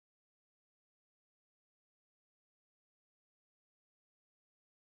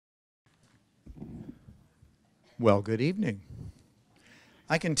Well, good evening.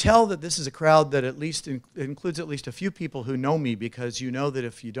 I can tell that this is a crowd that includes at least a few people who know me, because you know that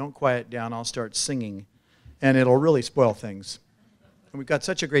if you don't quiet down, I'll start singing, and it'll really spoil things. And we've got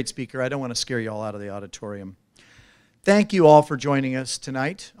such a great speaker, I don't want to scare you all out of the auditorium. Thank you all for joining us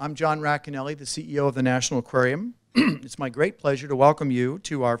tonight. I'm John Racanelli, the CEO of the National Aquarium. It's my great pleasure to welcome you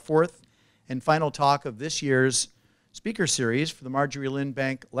to our fourth and final talk of this year's speaker series for the Marjorie Lynn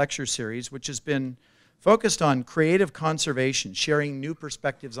Bank Lecture Series, which has been focused on creative conservation, sharing new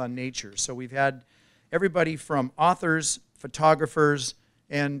perspectives on nature. So we've had everybody from authors, photographers,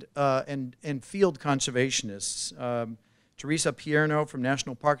 and field conservationists. Teresa Pierno from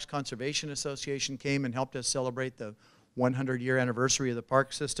National Parks Conservation Association came and helped us celebrate the 100-year anniversary of the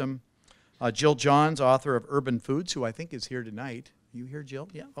park system. Jill Johns, author of Urban Foods, who I think is here tonight. You here, Jill?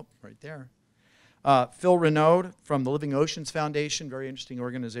 Yeah, oh, right there. Phil Renaud from the Living Oceans Foundation, very interesting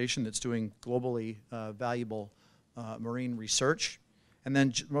organization that's doing globally valuable marine research. And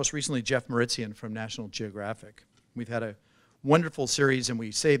then most recently, Jeff Maritzian from National Geographic. We've had a wonderful series, and we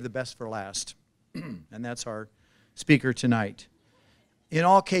saved the best for last. And that's our speaker tonight. In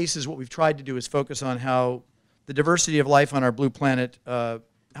all cases, what we've tried to do is focus on how the diversity of life on our blue planet,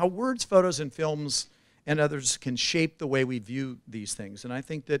 how words, photos, and films and others can shape the way we view these things. And I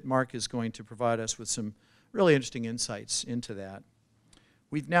think that Mark is going to provide us with some really interesting insights into that.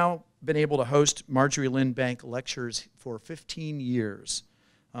 We've now been able to host Marjorie Lynn Bank lectures for 15 years,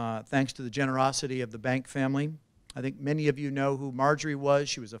 thanks to the generosity of the Bank family. I think many of you know who Marjorie was.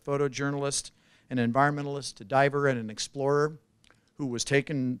 She was a photojournalist, an environmentalist, a diver, and an explorer who was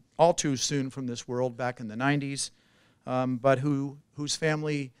taken all too soon from this world back in the 90s, but whose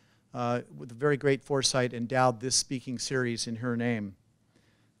family, with very great foresight, endowed this speaking series in her name.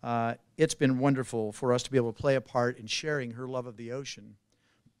 It's been wonderful for us to be able to play a part in sharing her love of the ocean.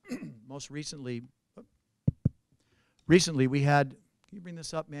 Most recently we had, can you bring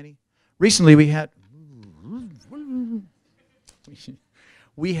this up, Manny? Recently we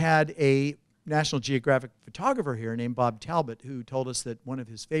had a National Geographic photographer here named Bob Talbot, who told us that one of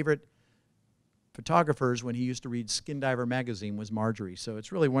his favorite photographers when he used to read Skin Diver magazine was Marjorie. So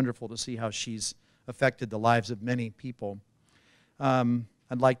it's really wonderful to see how she's affected the lives of many people. I'd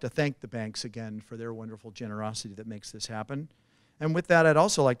like to thank the banks again for their wonderful generosity that makes this happen. And with that, I'd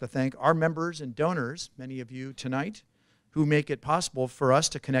also like to thank our members and donors, many of you tonight, who make it possible for us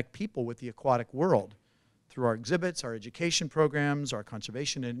to connect people with the aquatic world through our exhibits, our education programs, our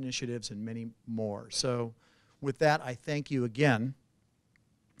conservation initiatives, and many more. So with that, I thank you again.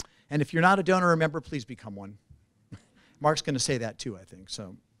 And if you're not a donor or a member, please become one. Mark's going to say that too, I think.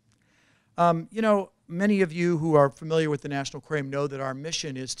 So, you know, many of you who are familiar with the National Aquarium know that our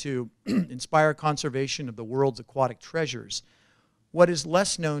mission is to inspire conservation of the world's aquatic treasures. What is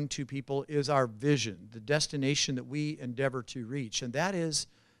less known to people is our vision, the destination that we endeavor to reach, and that is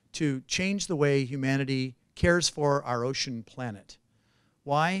to change the way humanity cares for our ocean planet.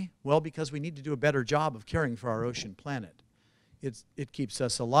 Why? Well, because we need to do a better job of caring for our ocean planet. It keeps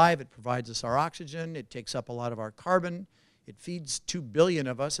us alive, it provides us our oxygen, it takes up a lot of our carbon, it feeds 2 billion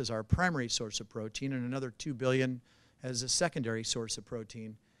of us as our primary source of protein, and another 2 billion as a secondary source of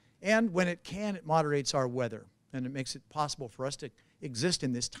protein. And when it can, it moderates our weather, and it makes it possible for us to exist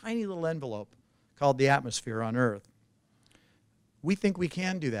in this tiny little envelope called the atmosphere on Earth. We think we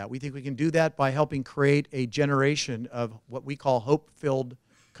can do that. We think we can do that by helping create a generation of what we call hope-filled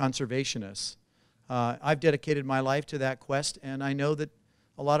conservationists. I've dedicated my life to that quest, and I know that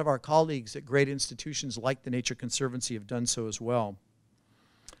a lot of our colleagues at great institutions like the Nature Conservancy have done so as well.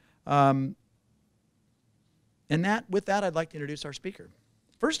 With that, I'd like to introduce our speaker.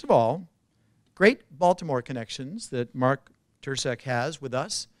 First of all, great Baltimore connections that Mark Tercek has with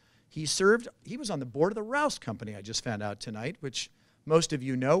us. He was on the board of the Rouse Company, I just found out tonight, which most of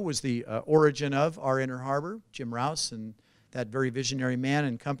you know was the origin of our Inner Harbor, Jim Rouse, and that very visionary man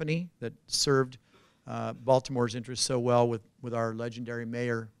and company that served Baltimore's interests so well with our legendary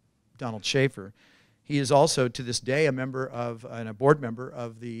mayor, Donald Schaefer. He is also, to this day, a member of, and a board member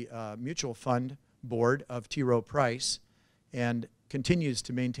of the mutual fund board of T. Rowe Price, and continues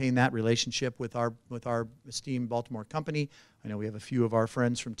to maintain that relationship with our esteemed Baltimore company. I know we have a few of our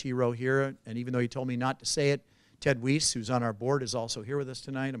friends from T. Rowe here, and even though he told me not to say it, Ted Weiss, who's on our board, is also here with us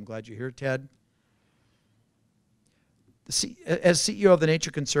tonight. I'm glad you're here, Ted. As CEO of the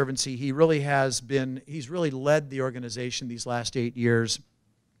Nature Conservancy, he's really led the organization these last 8 years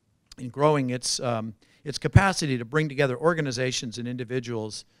in growing its capacity to bring together organizations and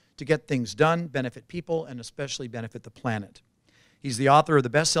individuals to get things done, benefit people, and especially benefit the planet. He's the author of the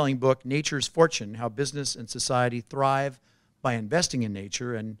best-selling book, Nature's Fortune, How Business and Society Thrive by Investing in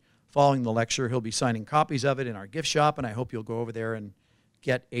Nature, and Following the lecture, he'll be signing copies of it in our gift shop, and I hope you'll go over there and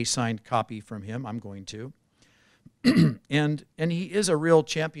get a signed copy from him. I'm going to. and he is a real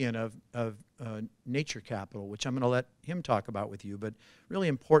champion of nature capital, which I'm going to let him talk about with you, but really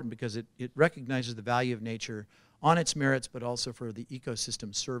important because it recognizes the value of nature on its merits, but also for the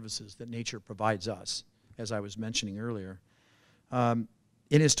ecosystem services that nature provides us, as I was mentioning earlier. In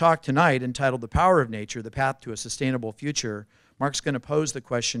his talk tonight, entitled The Power of Nature, The Path to a Sustainable Future, Mark's going to pose the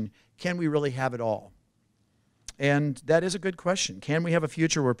question, can we really have it all? And that is a good question. Can we have a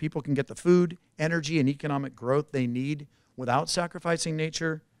future where people can get the food, energy, and economic growth they need without sacrificing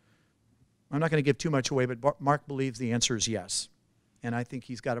nature? I'm not going to give too much away, but Mark believes the answer is yes. And I think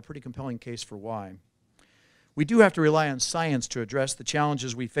he's got a pretty compelling case for why. We do have to rely on science to address the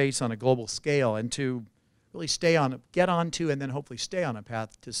challenges we face on a global scale and to really get onto and then hopefully stay on a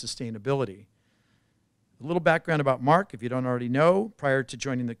path to sustainability. A little background about Mark, if you don't already know. Prior to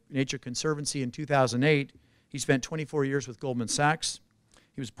joining the Nature Conservancy in 2008, he spent 24 years with Goldman Sachs.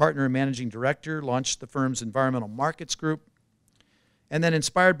 He was partner and managing director, launched the firm's environmental markets group, and then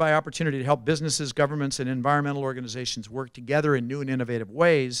inspired by opportunity to help businesses, governments, and environmental organizations work together in new and innovative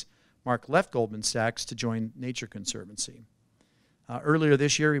ways, Mark left Goldman Sachs to join Nature Conservancy. Earlier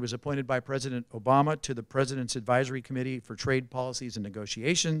this year, he was appointed by President Obama to the President's Advisory Committee for Trade Policies and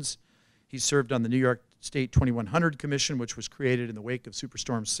Negotiations. He served on the New York State 2100 Commission, which was created in the wake of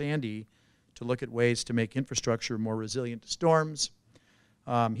Superstorm Sandy to look at ways to make infrastructure more resilient to storms.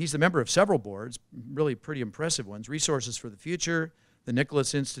 He's a member of several boards, really pretty impressive ones: Resources for the Future, the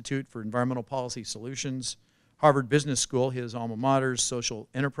Nicholas Institute for Environmental Policy Solutions, Harvard Business School, his alma mater, Social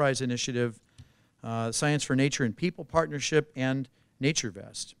Enterprise Initiative, Science for Nature and People Partnership, and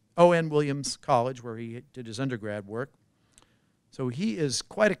NatureVest. and Williams College, where he did his undergrad work. So he is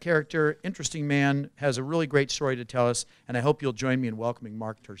quite a character, interesting man, has a really great story to tell us, and I hope you'll join me in welcoming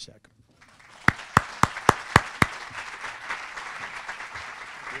Mark Tercek.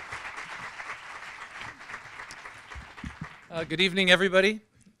 Good evening, everybody.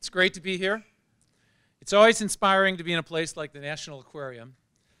 It's great to be here. It's always inspiring to be in a place like the National Aquarium.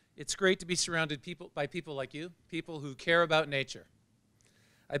 It's great to be surrounded by people like you, people who care about nature.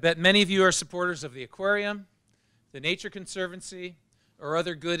 I bet many of you are supporters of the Aquarium, the Nature Conservancy, or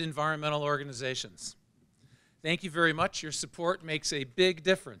other good environmental organizations. Thank you very much. Your support makes a big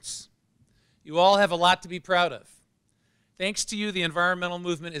difference. You all have a lot to be proud of. Thanks to you, the environmental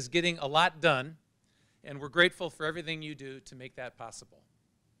movement is getting a lot done, and we're grateful for everything you do to make that possible.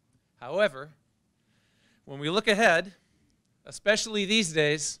 However, when we look ahead, especially these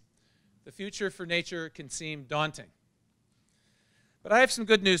days, the future for nature can seem daunting. But I have some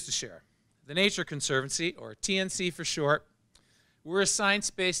good news to share. The Nature Conservancy, or TNC for short, we're a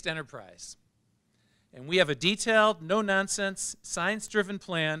science-based enterprise. And we have a detailed, no-nonsense, science-driven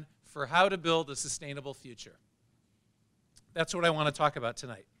plan for how to build a sustainable future. That's what I want to talk about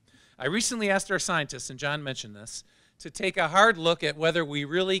tonight. I recently asked our scientists, and John mentioned this, to take a hard look at whether we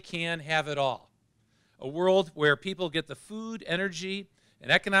really can have it all. A world where people get the food, energy,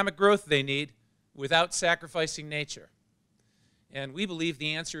 and economic growth they need without sacrificing nature. And we believe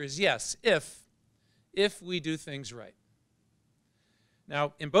the answer is yes, if we do things right.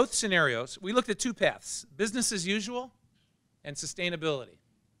 Now, in both scenarios, we looked at two paths: business as usual and sustainability.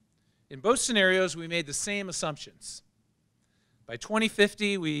 In both scenarios, we made the same assumptions. By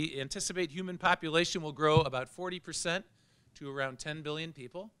 2050, we anticipate human population will grow about 40% to around 10 billion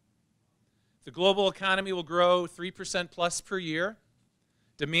people. The global economy will grow 3% plus per year.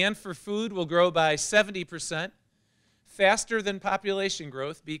 Demand for food will grow by 70%, faster than population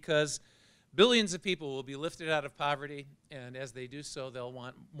growth, because billions of people will be lifted out of poverty, and as they do so, they'll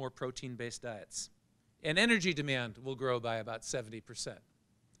want more protein-based diets. And energy demand will grow by about 70%.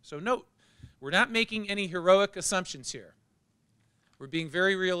 So note, we're not making any heroic assumptions here. We're being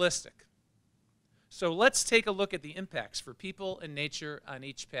very realistic. So let's take a look at the impacts for people and nature on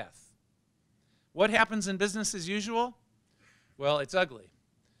each path. What happens in business as usual? Well, it's ugly,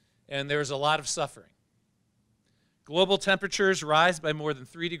 and there's a lot of suffering. Global temperatures rise by more than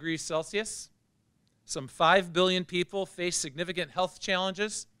 3 degrees Celsius. Some 5 billion people face significant health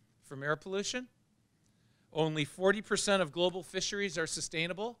challenges from air pollution. Only 40% of global fisheries are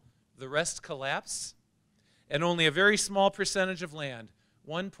sustainable. The rest collapse. And only a very small percentage of land,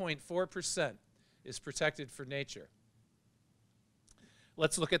 1.4%, is protected for nature.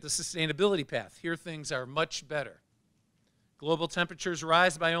 Let's look at the sustainability path. Here things are much better. Global temperatures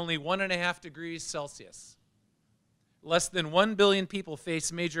rise by only 1.5 degrees Celsius. Less than 1 billion people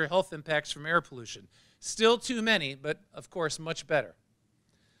face major health impacts from air pollution. Still too many, but of course much better.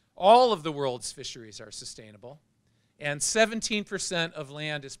 All of the world's fisheries are sustainable, and 17% of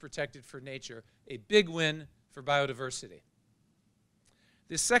land is protected for nature, a big win for biodiversity.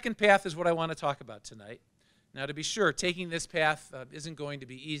 This second path is what I want to talk about tonight. Now, to be sure, taking this path isn't going to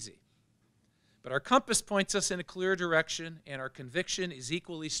be easy. But our compass points us in a clear direction, and our conviction is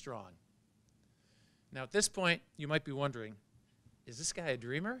equally strong. Now, at this point, you might be wondering, is this guy a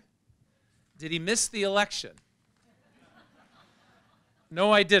dreamer? Did he miss the election?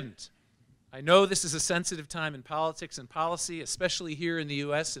 No, I didn't. I know this is a sensitive time in politics and policy, especially here in the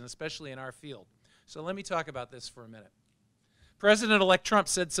U.S. and especially in our field. So let me talk about this for a minute. President-elect Trump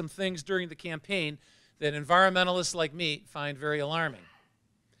said some things during the campaign that environmentalists like me find very alarming.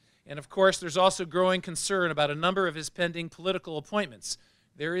 And of course, there's also growing concern about a number of his pending political appointments.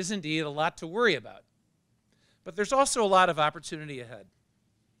 There is indeed a lot to worry about. But there's also a lot of opportunity ahead.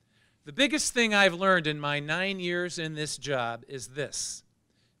 The biggest thing I've learned in my 9 years in this job is this.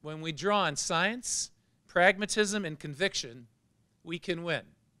 When we draw on science, pragmatism, and conviction, we can win.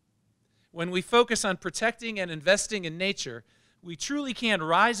 When we focus on protecting and investing in nature, we truly can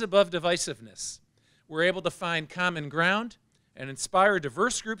rise above divisiveness. We're able to find common ground and inspire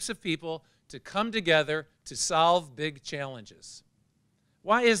diverse groups of people to come together to solve big challenges.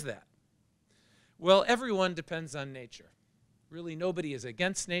 Why is that? Well, everyone depends on nature. Really, nobody is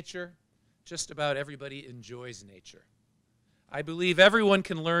against nature. Just about everybody enjoys nature. I believe everyone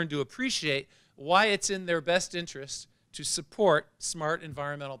can learn to appreciate why it's in their best interest to support smart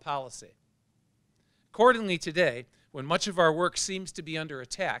environmental policy. Accordingly, today, when much of our work seems to be under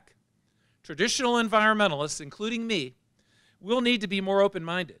attack, traditional environmentalists, including me, will need to be more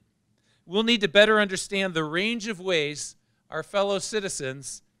open-minded. We'll need to better understand the range of ways our fellow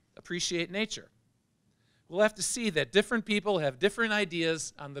citizens appreciate nature. We'll have to see that different people have different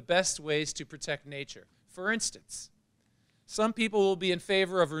ideas on the best ways to protect nature. For instance, some people will be in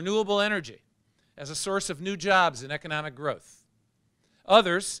favor of renewable energy as a source of new jobs and economic growth.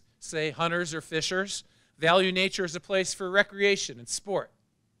 Others, say hunters or fishers, value nature as a place for recreation and sport.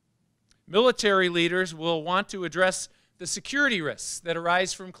 Military leaders will want to address the security risks that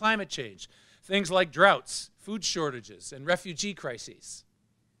arise from climate change, things like droughts, food shortages, and refugee crises.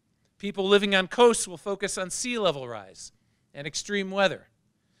 People living on coasts will focus on sea level rise and extreme weather.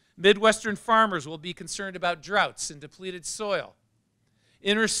 Midwestern farmers will be concerned about droughts and depleted soil.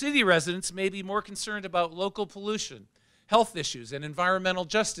 Inner city residents may be more concerned about local pollution, health issues, and environmental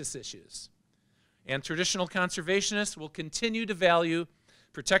justice issues. And traditional conservationists will continue to value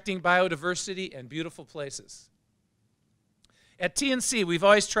protecting biodiversity and beautiful places. At TNC, we've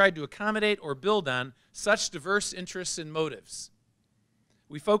always tried to accommodate or build on such diverse interests and motives.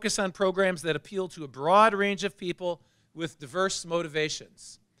 We focus on programs that appeal to a broad range of people with diverse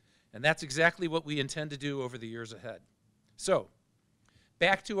motivations. And that's exactly what we intend to do over the years ahead. So,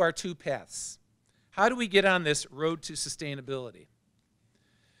 back to our two paths. How do we get on this road to sustainability?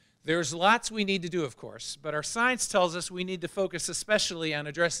 There's lots we need to do, of course, but our science tells us we need to focus especially on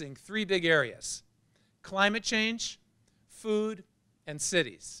addressing three big areas: climate change, food, and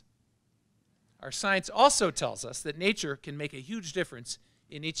cities. Our science also tells us that nature can make a huge difference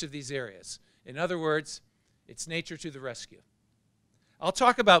in each of these areas. In other words, it's nature to the rescue. I'll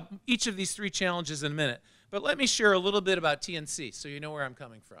talk about each of these three challenges in a minute, but let me share a little bit about TNC so you know where I'm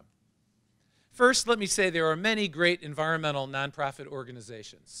coming from. First, let me say there are many great environmental nonprofit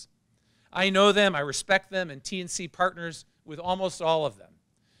organizations. I know them, I respect them, and TNC partners with almost all of them.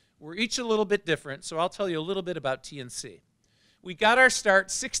 We're each a little bit different, so I'll tell you a little bit about TNC. We got our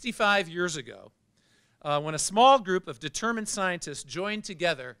start 65 years ago when a small group of determined scientists joined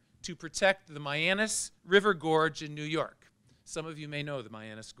together to protect the Mianus River Gorge in New York. Some of you may know the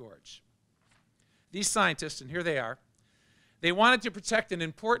Mianus Gorge. These scientists, and here they are, they wanted to protect an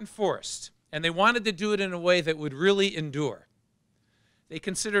important forest, and they wanted to do it in a way that would really endure. They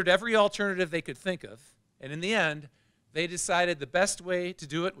considered every alternative they could think of, and in the end, they decided the best way to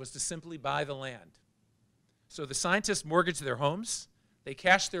do it was to simply buy the land. So the scientists mortgaged their homes, they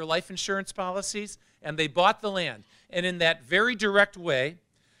cashed their life insurance policies, and they bought the land. And in that very direct way,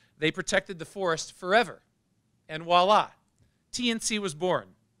 they protected the forest forever. And voila, TNC was born.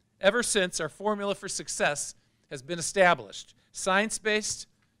 Ever since, our formula for success has been established: science-based,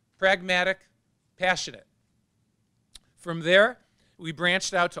 pragmatic, passionate. From there, we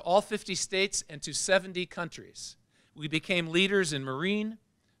branched out to all 50 states and to 70 countries. We became leaders in marine,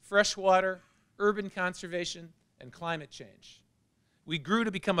 freshwater, urban conservation, and climate change. We grew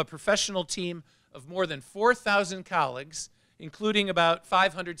to become a professional team of more than 4,000 colleagues, including about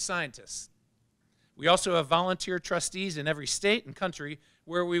 500 scientists. We also have volunteer trustees in every state and country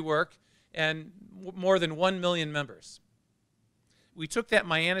where we work, and more than 1 million members. We took that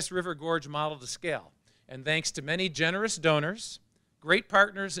Mianus River Gorge model to scale, And thanks to many generous donors, great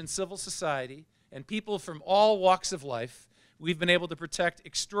partners in civil society, and people from all walks of life, we've been able to protect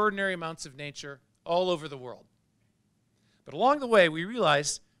extraordinary amounts of nature all over the world. But along the way, we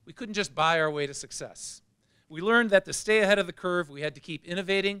realized we couldn't just buy our way to success. We learned that to stay ahead of the curve, we had to keep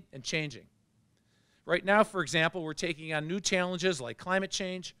innovating and changing. Right now, for example, we're taking on new challenges like climate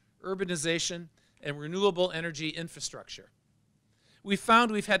change, urbanization, and renewable energy infrastructure. We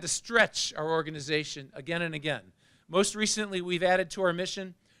found we've had to stretch our organization again and again. Most recently, we've added to our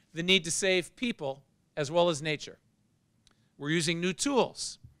mission the need to save people as well as nature. We're using new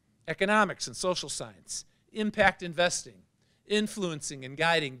tools, economics and social science, impact investing, influencing and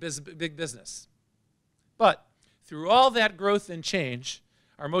guiding big business. But through all that growth and change,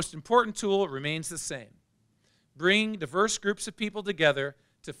 our most important tool remains the same: bringing diverse groups of people together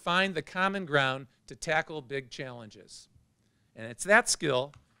to find the common ground to tackle big challenges. And it's that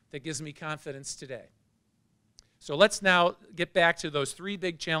skill that gives me confidence today. So let's now get back to those three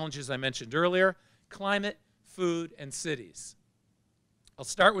big challenges I mentioned earlier: climate, food, and cities. I'll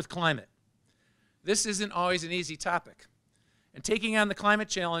start with climate. This isn't always an easy topic. And taking on the climate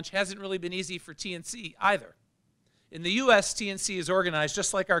challenge hasn't really been easy for TNC either. In the US, TNC is organized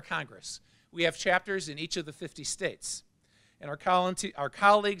just like our Congress. We have chapters in each of the 50 states. And our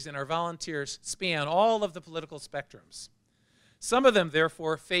colleagues and our volunteers span all of the political spectrums. Some of them,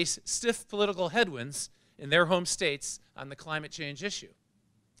 therefore, face stiff political headwinds in their home states on the climate change issue.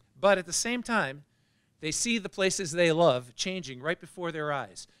 But at the same time, they see the places they love changing right before their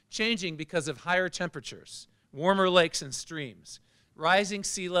eyes, changing because of higher temperatures, warmer lakes and streams, rising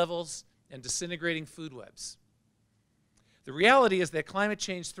sea levels, and disintegrating food webs. The reality is that climate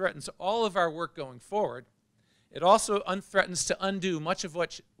change threatens all of our work going forward. It also threatens to undo much of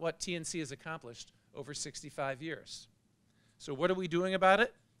what TNC has accomplished over 65 years. So what are we doing about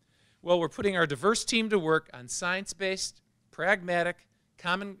it? Well, we're putting our diverse team to work on science-based, pragmatic,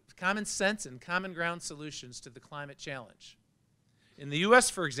 common sense and common ground solutions to the climate challenge. In the US,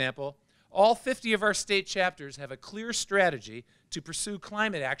 for example, all 50 of our state chapters have a clear strategy to pursue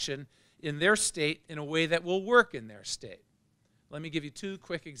climate action in their state in a way that will work in their state. Let me give you two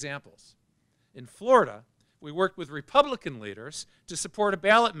quick examples. In Florida, we worked with Republican leaders to support a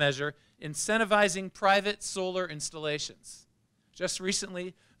ballot measure incentivizing private solar installations. Just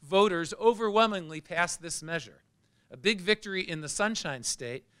recently, voters overwhelmingly passed this measure, a big victory in the Sunshine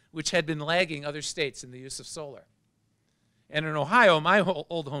State, which had been lagging other states in the use of solar. And in Ohio, my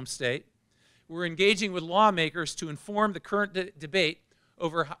old home state, we're engaging with lawmakers to inform the current debate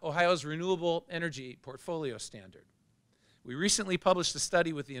over Ohio's renewable energy portfolio standard. We recently published a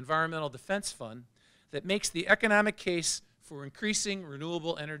study with the Environmental Defense Fund that makes the economic case for increasing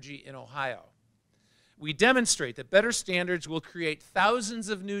renewable energy in Ohio. We demonstrate that better standards will create thousands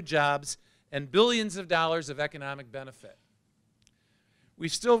of new jobs and billions of dollars of economic benefit.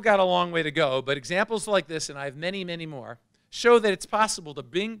 We've still got a long way to go, but examples like this, and I have many, many more, show that it's possible to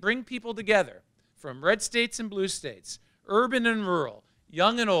bring people together from red states and blue states, urban and rural,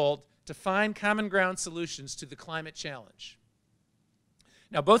 young and old, to find common ground solutions to the climate challenge.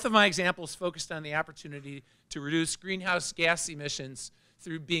 Now, both of my examples focused on the opportunity to reduce greenhouse gas emissions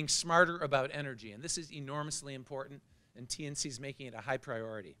through being smarter about energy, and this is enormously important, and TNC is making it a high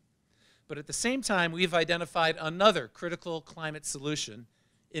priority. But at the same time, we've identified another critical climate solution: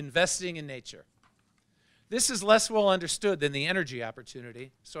 investing in nature. This is less well understood than the energy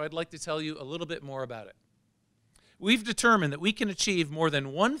opportunity, so I'd like to tell you a little bit more about it. We've determined that we can achieve more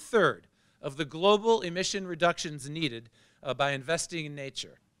than 1/3 of the global emission reductions needed by investing in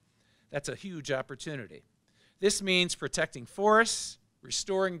nature. That's a huge opportunity. This means protecting forests,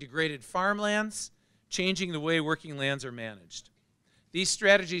 restoring degraded farmlands, changing the way working lands are managed. These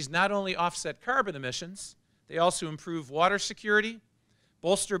strategies not only offset carbon emissions, they also improve water security,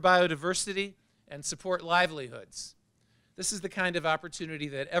 bolster biodiversity, and support livelihoods. This is the kind of opportunity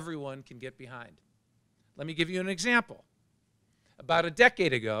that everyone can get behind. Let me give you an example. About a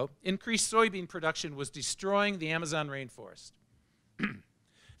decade ago, increased soybean production was destroying the Amazon rainforest.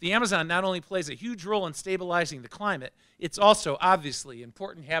 The Amazon not only plays a huge role in stabilizing the climate, it's also obviously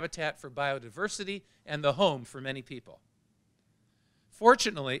important habitat for biodiversity and the home for many people.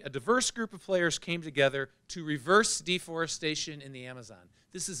 Fortunately, a diverse group of players came together to reverse deforestation in the Amazon.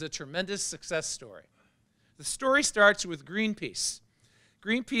 This is a tremendous success story. The story starts with Greenpeace.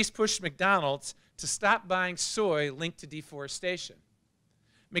 Greenpeace pushed McDonald's to stop buying soy linked to deforestation.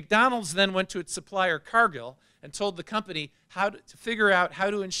 McDonald's then went to its supplier Cargill and told the company how to figure out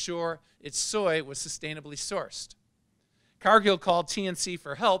how to ensure its soy was sustainably sourced. Cargill called TNC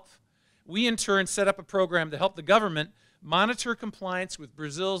for help. We in turn set up a program to help the government monitor compliance with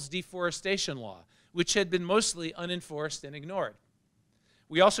Brazil's deforestation law, which had been mostly unenforced and ignored.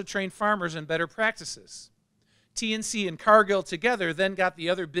 We also trained farmers on better practices. TNC and Cargill together then got the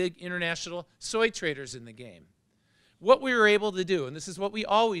other big international soy traders in the game. What we were able to do, and this is what we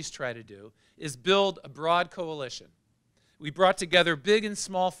always try to do, is build a broad coalition. We brought together big and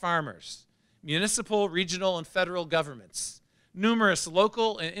small farmers, municipal, regional, and federal governments, numerous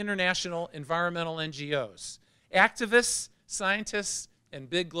local and international environmental NGOs, activists, scientists, and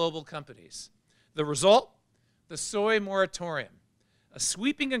big global companies. The result? The Soy Moratorium, a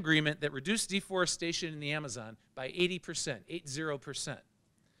sweeping agreement that reduced deforestation in the Amazon by 80%, 80%.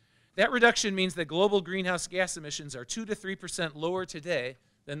 That reduction means that global greenhouse gas emissions are 2 to 3% lower today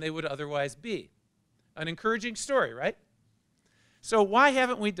than they would otherwise be. An encouraging story, right? So why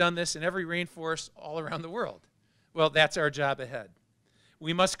haven't we done this in every rainforest all around the world? Well, that's our job ahead.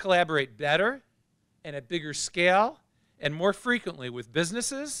 We must collaborate better and at bigger scale and more frequently with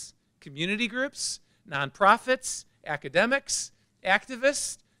businesses, community groups, nonprofits, academics,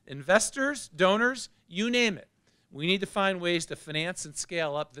 activists, investors, donors, you name it. We need to find ways to finance and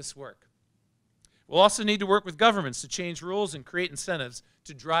scale up this work. We'll also need to work with governments to change rules and create incentives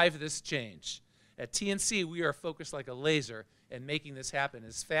to drive this change. At TNC, we are focused like a laser and making this happen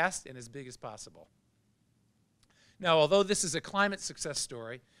as fast and as big as possible. Now, although this is a climate success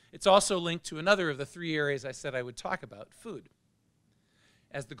story, it's also linked to another of the 3 areas I said I would talk about, food.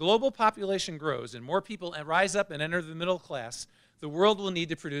 As the global population grows and more people rise up and enter the middle class, the world will need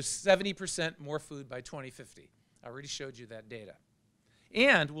to produce 70% more food by 2050. I already showed you that data.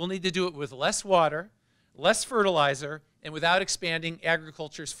 And we'll need to do it with less water, less fertilizer, and without expanding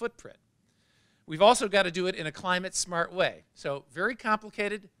agriculture's footprint. We've also got to do it in a climate-smart way. So very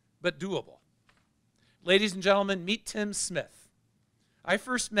complicated, but doable. Ladies and gentlemen, meet Tim Smith. I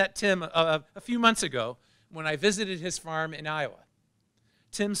first met Tim a few months ago when I visited his farm in Iowa.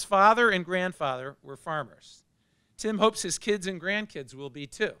 Tim's father and grandfather were farmers. Tim hopes his kids and grandkids will be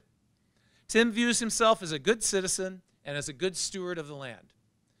too. Tim views himself as a good citizen and as a good steward of the land.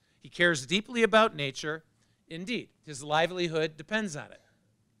 He cares deeply about nature. Indeed, his livelihood depends on it.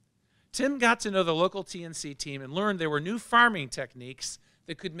 Tim got to know the local TNC team and learned there were new farming techniques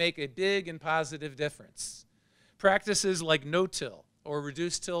that could make a big and positive difference. Practices like no-till or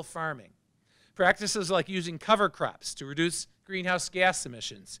reduced-till farming. Practices like using cover crops to reduce greenhouse gas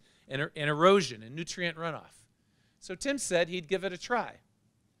emissions and erosion and nutrient runoff. So Tim said he'd give it a try.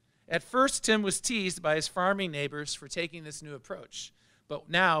 At first, Tim was teased by his farming neighbors for taking this new approach. But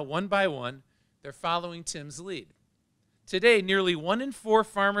now, one by one, they're following Tim's lead. Today, nearly 1 in 4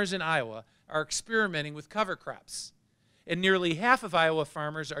 farmers in Iowa are experimenting with cover crops, and nearly half of Iowa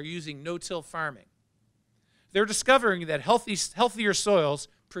farmers are using no-till farming. They're discovering that healthier soils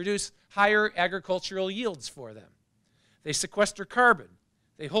produce higher agricultural yields for them. They sequester carbon.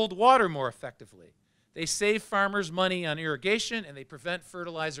 They hold water more effectively. They save farmers money on irrigation, and they prevent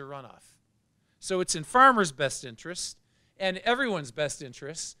fertilizer runoff. So it's in farmers' best interest and everyone's best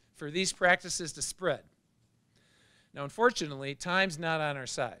interest for these practices to spread. Now, unfortunately, time's not on our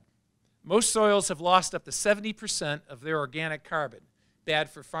side. Most soils have lost up to 70% of their organic carbon. Bad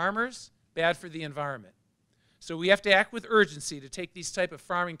for farmers, bad for the environment. So we have to act with urgency to take these type of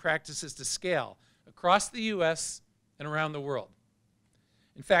farming practices to scale across the U.S. and around the world.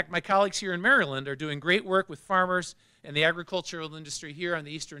 In fact, my colleagues here in Maryland are doing great work with farmers and the agricultural industry here on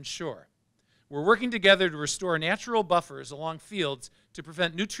the Eastern Shore. We're working together to restore natural buffers along fields to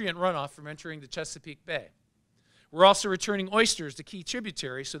prevent nutrient runoff from entering the Chesapeake Bay. We're also returning oysters to key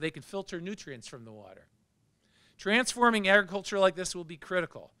tributaries so they can filter nutrients from the water. Transforming agriculture like this will be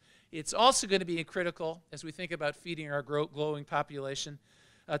critical. It's also going to be critical as we think about feeding our growing population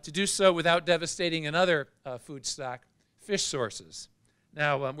to do so without devastating another food stock, fish sources.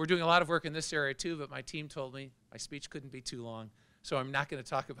 Now, we're doing a lot of work in this area too, but my team told me my speech couldn't be too long, so I'm not going to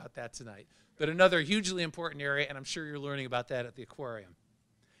talk about that tonight. But another hugely important area, and I'm sure you're learning about that at the aquarium.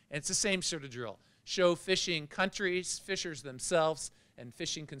 And it's the same sort of drill. Show fishing countries, fishers themselves, and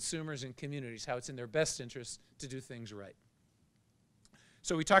fishing consumers and communities how it's in their best interest to do things right.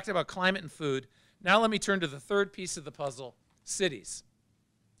 So we talked about climate and food. Now let me turn to the third piece of the puzzle, cities.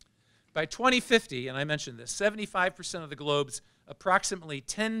 By 2050, and I mentioned this, 75% of the globe's approximately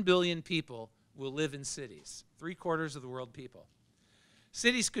 10 billion people will live in cities, 3/4 of the world people.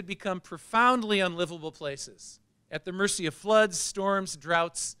 Cities could become profoundly unlivable places, at the mercy of floods, storms,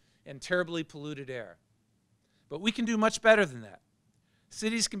 droughts, and terribly polluted air. But we can do much better than that.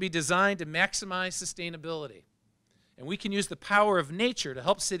 Cities can be designed to maximize sustainability, and we can use the power of nature to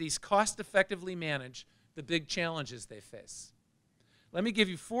help cities cost-effectively manage the big challenges they face. Let me give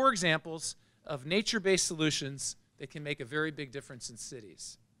you 4 examples of nature-based solutions that can make a very big difference in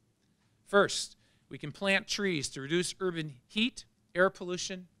cities. First, We can plant trees to reduce urban heat, air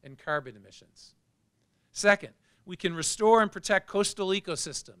pollution, and carbon emissions. Second, we can restore and protect coastal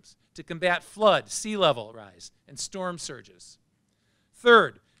ecosystems to combat flood, sea level rise, and storm surges.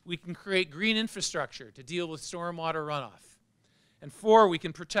 Third, we can create green infrastructure to deal with stormwater runoff. And four, we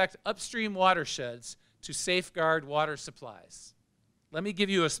can protect upstream watersheds to safeguard water supplies. Let me give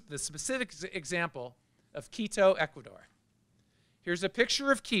you the specific example of Quito, Ecuador. Here's a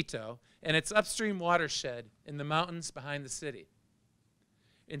picture of Quito and its upstream watershed in the mountains behind the city.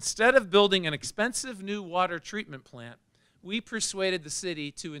 Instead of building an expensive new water treatment plant, we persuaded the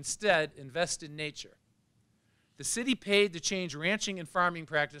city to instead invest in nature. The city paid to change ranching and farming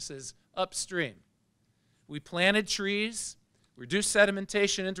practices upstream. We planted trees, reduced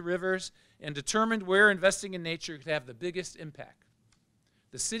sedimentation into rivers, and determined where investing in nature could have the biggest impact.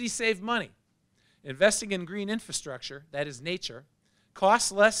 The city saved money. Investing in green infrastructure, that is nature,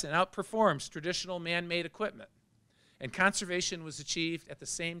 costs less and outperforms traditional man-made equipment. And conservation was achieved at the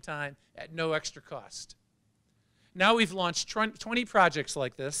same time at no extra cost. Now we've launched 20 projects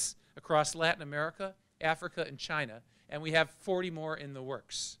like this across Latin America, Africa, and China, and we have 40 more in the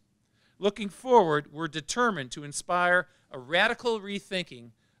works. Looking forward, we're determined to inspire a radical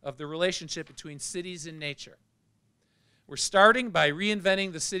rethinking of the relationship between cities and nature. We're starting by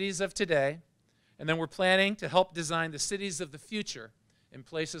reinventing the cities of today, and then we're planning to help design the cities of the future in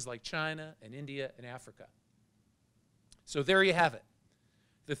places like China and India and Africa. So there you have it.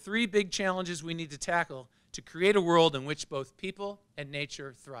 The three big challenges we need to tackle to create a world in which both people and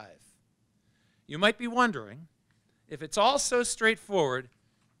nature thrive. You might be wondering, if it's all so straightforward,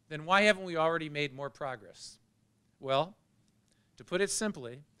 then why haven't we already made more progress? Well, to put it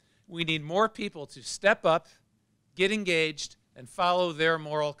simply, we need more people to step up, get engaged, and follow their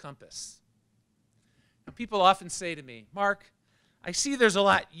moral compass. Now, people often say to me, Mark, I see there's a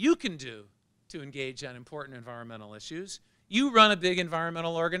lot you can do to engage on important environmental issues. You run a big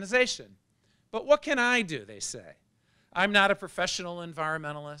environmental organization. But what can I do, they say. I'm not a professional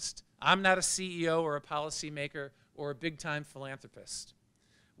environmentalist. I'm not a CEO or a policymaker or a big-time philanthropist.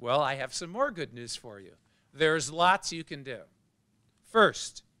 Well, I have some more good news for you. There's lots you can do.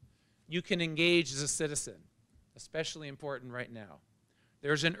 First, you can engage as a citizen, especially important right now.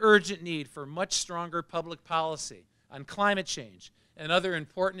 There's an urgent need for much stronger public policy on climate change and other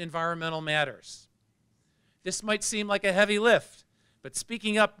important environmental matters. This might seem like a heavy lift, but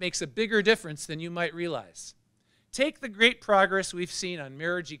speaking up makes a bigger difference than you might realize. Take the great progress we've seen on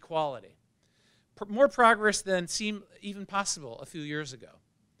marriage equality. More progress than seemed even possible a few years ago.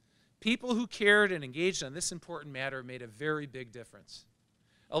 People who cared and engaged on this important matter made a very big difference.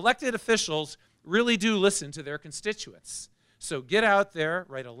 Elected officials really do listen to their constituents. So get out there,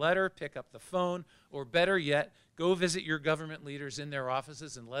 write a letter, pick up the phone, or better yet, go visit your government leaders in their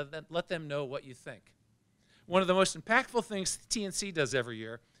offices and let them know what you think. One of the most impactful things TNC does every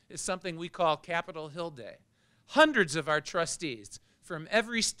year is something we call Capitol Hill Day. Hundreds of our trustees from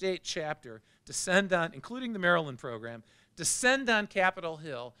every state chapter descend on, including the Maryland program, descend on Capitol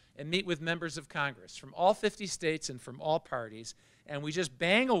Hill and meet with members of Congress from all 50 states and from all parties, and we just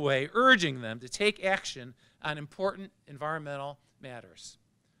bang away urging them to take action on important environmental matters.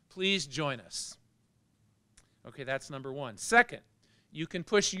 Please join us. Okay, that's number one. Second, you can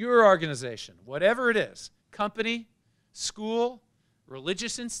push your organization, whatever it is, company, school,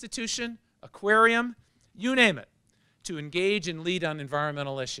 religious institution, aquarium, you name it, to engage and lead on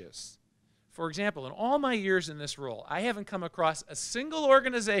environmental issues. For example, in all my years in this role, I haven't come across a single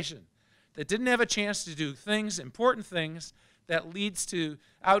organization that didn't have a chance to do things, important things, that leads to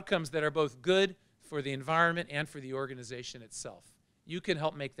outcomes that are both good for the environment and for the organization itself. You can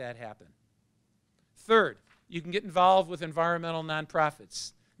help make that happen. Third, you can get involved with environmental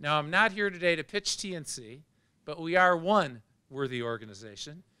nonprofits. Now, I'm not here today to pitch TNC, but we are one worthy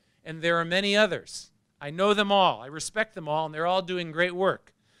organization, and there are many others. I know them all, I respect them all, and they're all doing great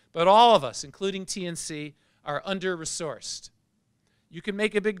work. But all of us, including TNC, are under-resourced. You can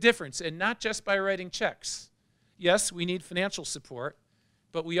make a big difference, and not just by writing checks. Yes, we need financial support,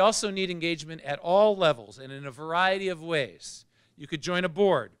 but we also need engagement at all levels and in a variety of ways. You could join a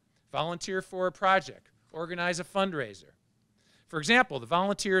board, volunteer for a project, organize a fundraiser. For example, the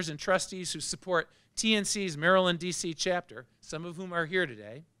volunteers and trustees who support TNC's Maryland, D.C. chapter, some of whom are here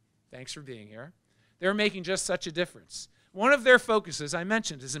today, thanks for being here, they're making just such a difference. One of their focuses, I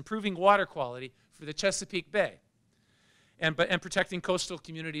mentioned, is improving water quality for the Chesapeake Bay and protecting coastal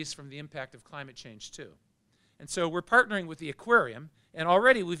communities from the impact of climate change, too. And so we're partnering with the Aquarium, and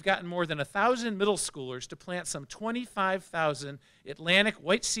already we've gotten more than 1,000 middle schoolers to plant some 25,000 Atlantic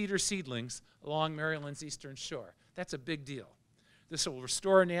white cedar seedlings along Maryland's eastern shore. That's a big deal. This will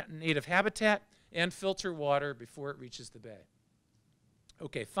restore native habitat and filter water before it reaches the bay.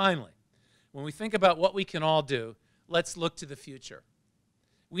 Okay, finally, when we think about what we can all do, let's look to the future.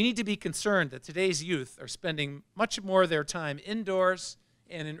 We need to be concerned that today's youth are spending much more of their time indoors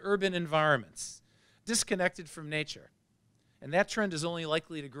and in urban environments, disconnected from nature. And that trend is only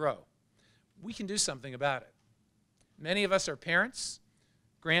likely to grow. We can do something about it. Many of us are parents,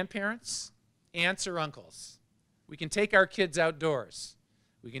 grandparents, aunts or uncles. We can take our kids outdoors.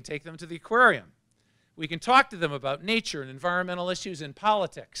 We can take them to the aquarium. We can talk to them about nature and environmental issues and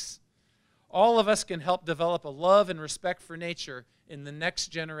politics. All of us can help develop a love and respect for nature in the next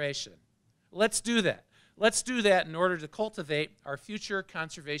generation. Let's do that. Let's do that in order to cultivate our future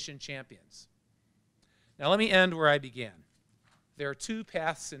conservation champions. Now let me end where I began. There are two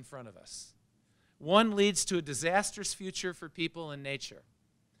paths in front of us. One leads to a disastrous future for people and nature.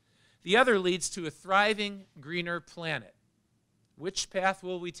 The other leads to a thriving, greener planet. Which path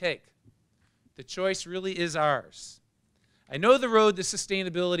will we take? The choice really is ours. I know the road to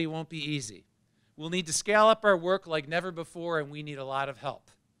sustainability won't be easy. We'll need to scale up our work like never before, and we need a lot of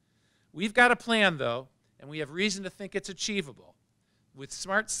help. We've got a plan, though, and we have reason to think it's achievable. With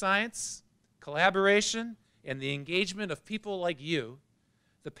smart science, collaboration, and the engagement of people like you,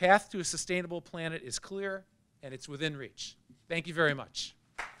 the path to a sustainable planet is clear, and it's within reach. Thank you very much.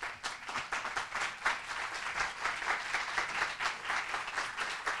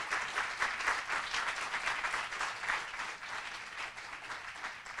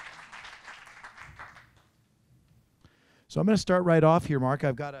 So I'm going to start right off here, Mark.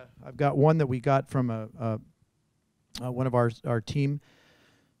 I've got one that we got from one of our team,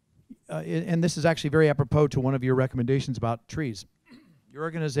 and this is actually very apropos to one of your recommendations about trees. Your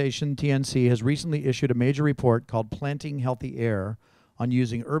organization, TNC, has recently issued a major report called Planting Healthy Air on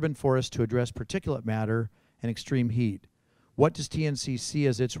using urban forests to address particulate matter and extreme heat. What does TNC see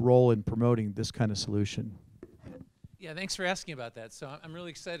as its role in promoting this kind of solution? Yeah, thanks for asking about that. So I'm really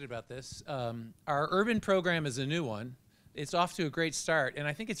excited about this. Our urban program is a new one. It's off to a great start, and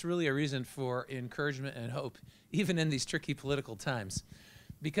I think it's really a reason for encouragement and hope, even in these tricky political times.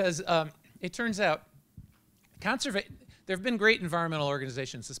 Because it turns out there have been great environmental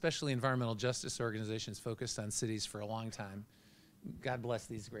organizations, especially environmental justice organizations focused on cities for a long time. God bless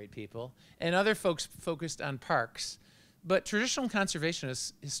these great people. And other folks focused on parks. But traditional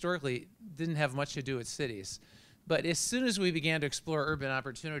conservationists historically didn't have much to do with cities. But as soon as we began to explore urban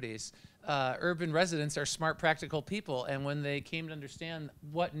opportunities, urban residents are smart, practical people, and when they came to understand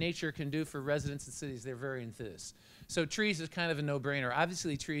what nature can do for residents in cities, they're very enthused. So trees is kind of a no-brainer.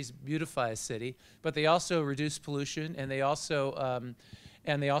 Obviously, trees beautify a city, but they also reduce pollution, and they also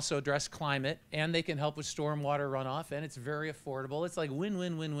address climate, and they can help with stormwater runoff, and it's very affordable. It's like win,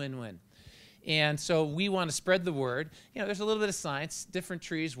 win, win, win, win. And so we want to spread the word. You know, there's a little bit of science. Different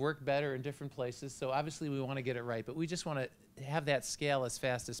trees work better in different places, so obviously we want to get it right, but we just want to have that scale as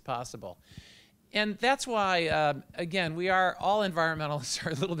fast as possible. And that's why, again, all environmentalists are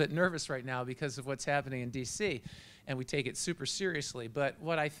a little bit nervous right now because of what's happening in D.C., and we take it super seriously. But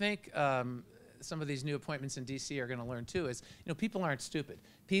what I think some of these new appointments in D.C. are going to learn too is, you know, people aren't stupid.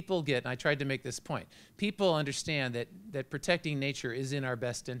 People get, and I tried to make this point, people understand that protecting nature is in our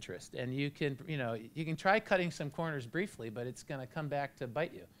best interest. And you can try cutting some corners briefly, but it's going to come back to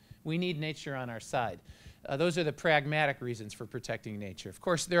bite you. We need nature on our side. Those are the pragmatic reasons for protecting nature. Of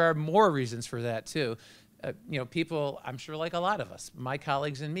course, there are more reasons for that too. You know, people, I'm sure like a lot of us, my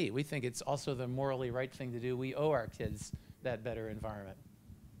colleagues and me, we think it's also the morally right thing to do. We owe our kids that better environment.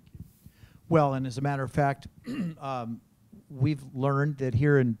 Well, and as a matter of fact, we've learned that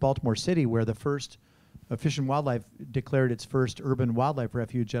here in Baltimore City, where the first Fish and Wildlife declared its first urban wildlife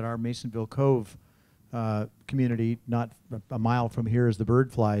refuge at our Masonville Cove community, not a mile from here as the bird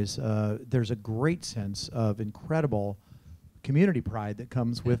flies, there's a great sense of incredible community pride that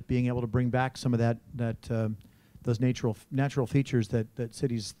comes with being able to bring back some of those natural features that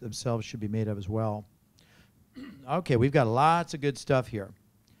cities themselves should be made of as well. Okay, we've got lots of good stuff here.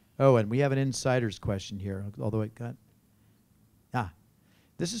 Oh, and we have an insider's question here, although it got...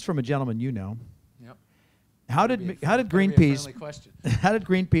 this is from a gentleman you know. Yep. How did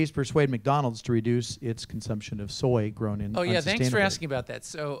Greenpeace persuade McDonald's to reduce its consumption of soy grown in? Oh yeah, thanks for asking about that.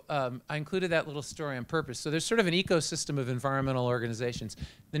 So I included that little story on purpose. So there's sort of an ecosystem of environmental organizations.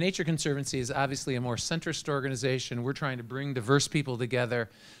 The Nature Conservancy is obviously a more centrist organization. We're trying to bring diverse people together.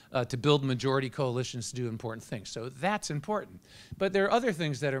 to build majority coalitions to do important things. So that's important. But there are other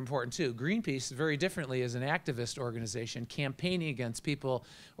things that are important too. Greenpeace, very differently, is an activist organization campaigning against people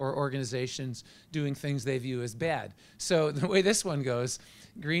or organizations doing things they view as bad. So the way this one goes,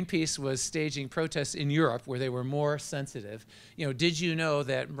 Greenpeace was staging protests in Europe where they were more sensitive. You know, did you know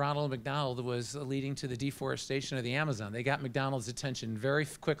that Ronald McDonald was leading to the deforestation of the Amazon? They got McDonald's attention very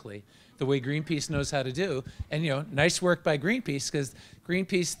quickly, the way Greenpeace knows how to do. And, you know, nice work by Greenpeace, because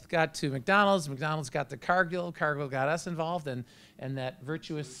Greenpeace got to McDonald's, McDonald's got to Cargill, Cargill got us involved, and that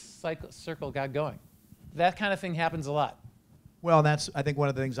virtuous circle got going. That kind of thing happens a lot. Well, that's, I think, one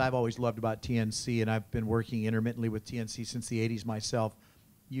of the things I've always loved about TNC, and I've been working intermittently with TNC since the 80s myself.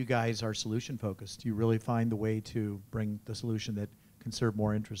 You guys are solution focused. You really find the way to bring the solution that can serve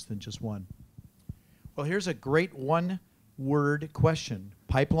more interest than just one. Well, here's a great one-word question.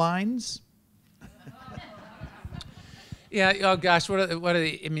 Pipelines? Yeah, oh gosh, what are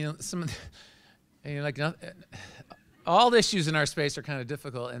they, I mean, some of the, I mean, like, all the issues in our space are kind of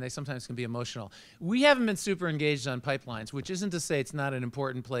difficult, and they sometimes can be emotional. We haven't been super engaged on pipelines, which isn't to say it's not an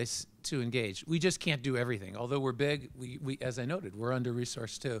important place to engage. We just can't do everything. Although we're big, we as I noted, we're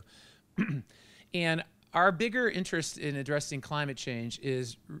under-resourced too. And our bigger interest in addressing climate change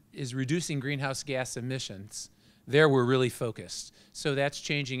is reducing greenhouse gas emissions. There we're really focused. So that's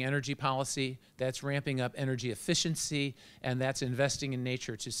changing energy policy, that's ramping up energy efficiency, and that's investing in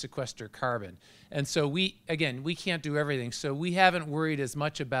nature to sequester carbon. And so we can't do everything. So we haven't worried as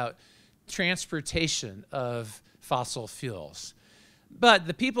much about transportation of fossil fuels. But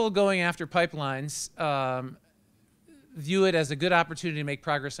the people going after pipelines view it as a good opportunity to make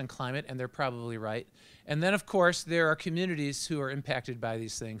progress on climate, and they're probably right. And then, of course, there are communities who are impacted by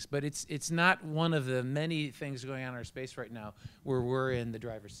these things. But it's not one of the many things going on in our space right now where we're in the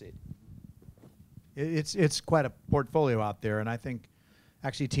driver's seat. It's quite a portfolio out there, and I think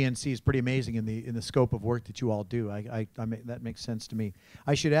actually TNC is pretty amazing in the scope of work that you all do. That makes sense to me.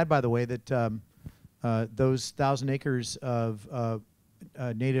 I should add, by the way, that those 1,000 acres of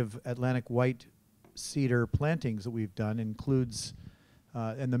native Atlantic white cedar plantings that we've done includes,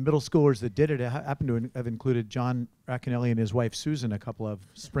 and the middle schoolers that did it happen to have included John Racanelli and his wife Susan a couple of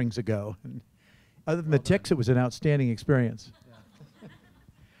springs ago. And other than the ticks, it was an outstanding experience. Yeah.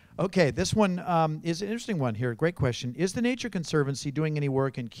 Okay, this one is an interesting one here. Great question. Is the Nature Conservancy doing any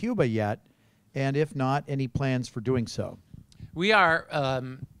work in Cuba yet? And if not, any plans for doing so? We are,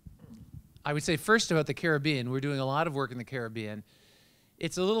 I would say first about the Caribbean. We're doing a lot of work in the Caribbean.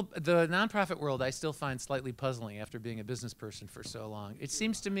 It's a little, the nonprofit world I still find slightly puzzling after being a business person for so long. It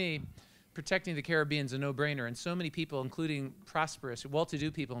seems to me protecting the Caribbean is a no-brainer, and so many people, including prosperous, well-to-do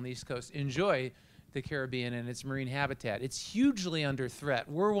people on the East Coast, enjoy the Caribbean and its marine habitat. It's hugely under threat.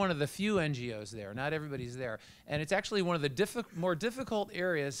 We're one of the few NGOs there. Not everybody's there. And it's actually one of the more difficult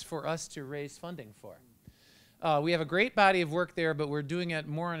areas for us to raise funding for. We have a great body of work there, but we're doing it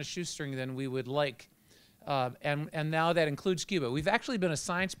more on a shoestring than we would like. And now that includes Cuba. We've actually been a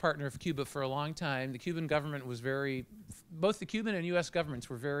science partner of Cuba for a long time. The Cuban government was both the Cuban and U.S. governments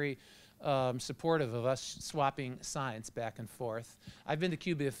were very supportive of us swapping science back and forth. I've been to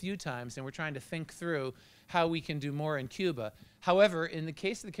Cuba a few times, and we're trying to think through how we can do more in Cuba. However, in the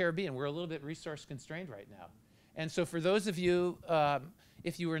case of the Caribbean, we're a little bit resource constrained right now. And so for those of you,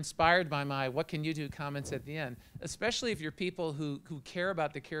 if you were inspired by my what can you do comments at the end, especially if you're people who care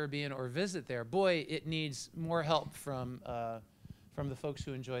about the Caribbean or visit there, boy, it needs more help from the folks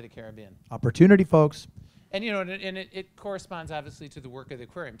who enjoy the Caribbean. Opportunity, folks. And you know, and it corresponds obviously to the work of the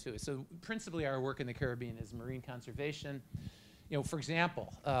aquarium too. So principally our work in the Caribbean is marine conservation. You know, for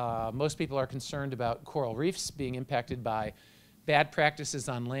example, most people are concerned about coral reefs being impacted by bad practices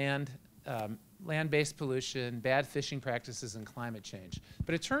on land, land-based pollution, bad fishing practices, and climate change.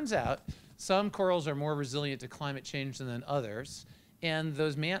 But it turns out some corals are more resilient to climate change than others, and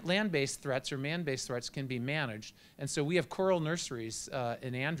those land-based threats or man-based threats can be managed. And so we have coral nurseries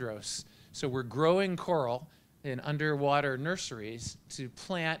in Andros. So we're growing coral in underwater nurseries to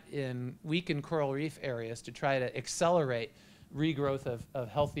plant in weakened coral reef areas to try to accelerate regrowth of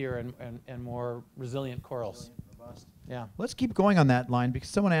healthier and more resilient corals. Yeah. Let's keep going on that line, because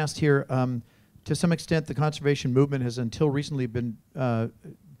someone asked here, to some extent the conservation movement has until recently been,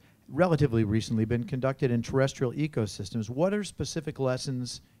 relatively recently, been conducted in terrestrial ecosystems. What are specific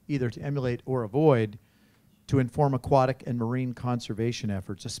lessons either to emulate or avoid to inform aquatic and marine conservation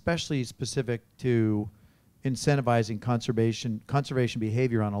efforts, especially specific to incentivizing conservation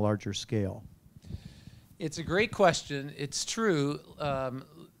behavior on a larger scale? It's a great question. It's true.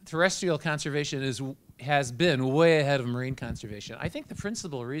 Terrestrial conservation has been way ahead of marine conservation. I think the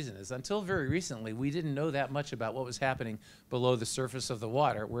principal reason is until very recently, we didn't know that much about what was happening below the surface of the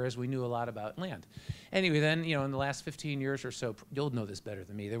water, whereas we knew a lot about land. Anyway, then, in the last 15 years or so, you'll know this better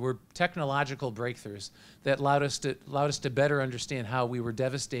than me, there were technological breakthroughs that allowed us to better understand how we were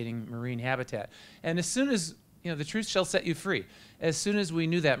devastating marine habitat. And as soon as, the truth shall set you free, as soon as we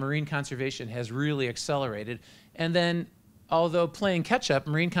knew that, marine conservation has really accelerated. And then, although playing catch-up,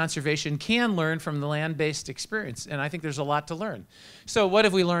 marine conservation can learn from the land-based experience, and I think there's a lot to learn. So what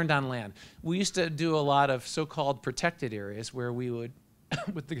have we learned on land? We used to do a lot of so-called protected areas where we would,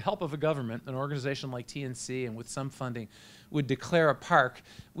 with the help of a government, an organization like TNC, and with some funding, would declare a park.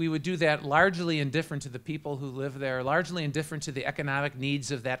 We would do that largely indifferent to the people who live there, largely indifferent to the economic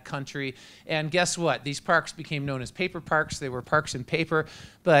needs of that country. And guess what? These parks became known as paper parks. They were parks in paper,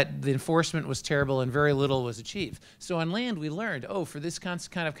 but the enforcement was terrible and very little was achieved. So on land, we learned, for this kind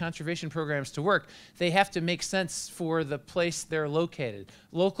of conservation programs to work, they have to make sense for the place they're located.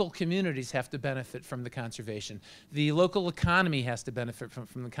 Local communities have to benefit from the conservation. The local economy has to benefit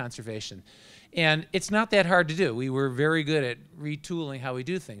from the conservation. And it's not that hard to do. We were very good at retooling how we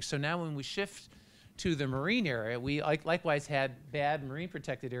do things. So now when we shift to the marine area, we likewise had bad marine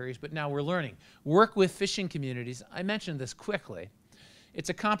protected areas, but now we're learning. Work with fishing communities. I mentioned this quickly. It's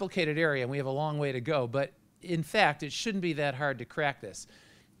a complicated area, and we have a long way to go, but in fact, it shouldn't be that hard to crack this.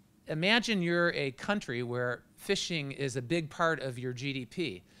 Imagine you're a country where fishing is a big part of your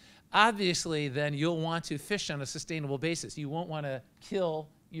GDP. Obviously, then you'll want to fish on a sustainable basis. You won't want to kill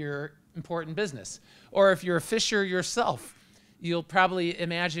your important business. Or if you're a fisher yourself, you'll probably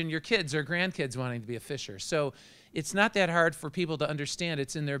imagine your kids or grandkids wanting to be a fisher. So it's not that hard for people to understand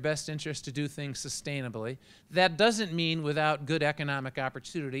it's in their best interest to do things sustainably. That doesn't mean without good economic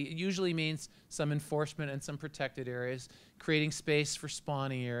opportunity. It usually means some enforcement and some protected areas, creating space for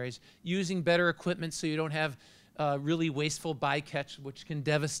spawning areas, using better equipment so you don't have really wasteful bycatch, which can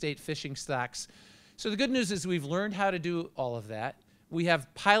devastate fishing stocks. So the good news is we've learned how to do all of that. We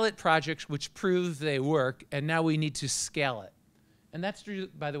have pilot projects which prove they work, and now we need to scale it. And that's true,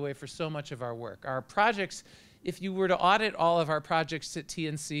 by the way, for so much of our work. Our projects, if you were to audit all of our projects at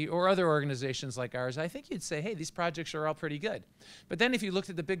TNC or other organizations like ours, I think you'd say, hey, these projects are all pretty good. But then if you looked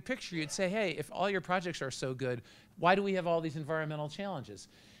at the big picture, you'd say, hey, if all your projects are so good, why do we have all these environmental challenges?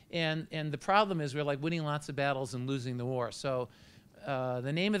 And the problem is we're like winning lots of battles and losing the war. So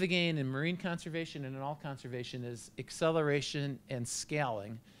the name of the game in marine conservation and in all conservation is acceleration and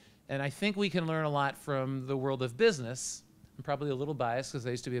scaling. And I think we can learn a lot from the world of business. I'm probably a little biased because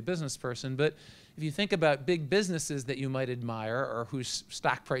I used to be a business person, but if you think about big businesses that you might admire or whose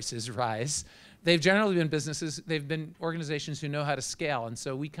stock prices rise, they've generally been businesses, they've been organizations who know how to scale, and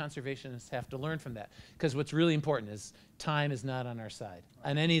so we conservationists have to learn from that, because what's really important is time is not on our side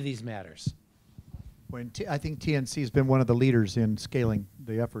on any of these matters. I think TNC has been one of the leaders in scaling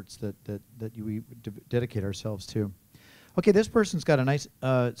the efforts that we dedicate ourselves to. Okay, this person's got a nice,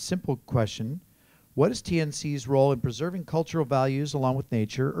 simple question. What is TNC's role in preserving cultural values along with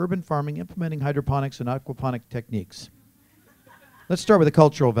nature, urban farming, implementing hydroponics and aquaponic techniques? Let's start with the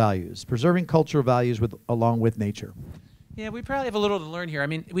cultural values. Preserving cultural values along with nature. Yeah, we probably have a little to learn here. I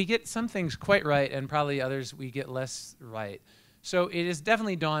mean, we get some things quite right, and probably others we get less right. So it is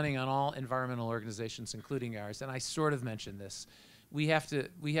definitely dawning on all environmental organizations, including ours, and I sort of mentioned this. We have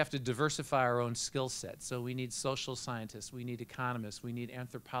to diversify our own skill set. So we need social scientists, we need economists, we need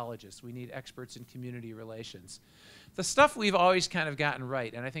anthropologists, we need experts in community relations. The stuff we've always kind of gotten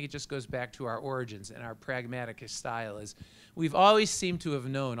right, and I think it just goes back to our origins and our pragmatic style, is we've always seemed to have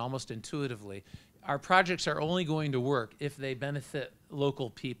known almost intuitively our projects are only going to work if they benefit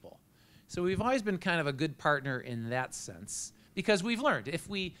local people. So we've always been kind of a good partner in that sense. Because we've learned, if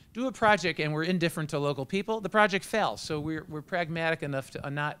we do a project and we're indifferent to local people, the project fails. So we're pragmatic enough to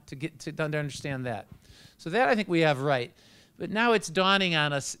to understand that. So that I think we have right. But now it's dawning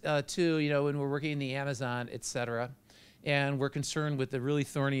on us too, when we're working in the Amazon, et cetera, and we're concerned with the really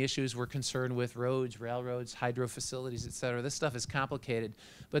thorny issues. We're concerned with roads, railroads, hydro facilities, et cetera. This stuff is complicated.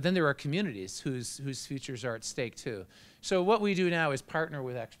 But then there are communities whose futures are at stake too. So what we do now is partner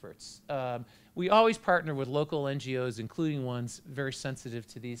with experts. We always partner with local NGOs, including ones very sensitive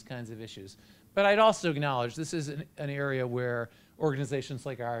to these kinds of issues. But I'd also acknowledge this is an area where organizations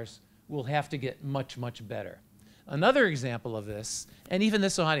like ours will have to get much, much better. Another example of this, and even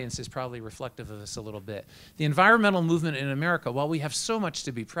this audience is probably reflective of this a little bit, the environmental movement in America, while we have so much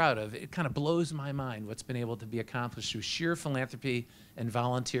to be proud of, it kind of blows my mind what's been able to be accomplished through sheer philanthropy and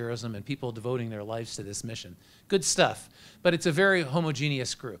volunteerism and people devoting their lives to this mission. Good stuff, but it's a very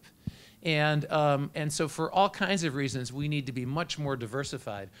homogeneous group. And so for all kinds of reasons, we need to be much more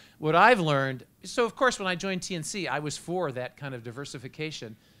diversified. What I've learned, so of course when I joined TNC, I was for that kind of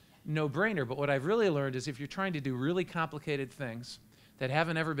diversification, no brainer. But what I've really learned is if you're trying to do really complicated things that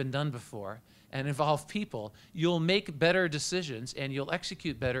haven't ever been done before and involve people, you'll make better decisions and you'll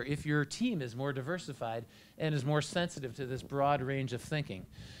execute better if your team is more diversified and is more sensitive to this broad range of thinking.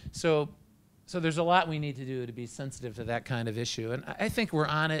 So there's a lot we need to do to be sensitive to that kind of issue. And I think we're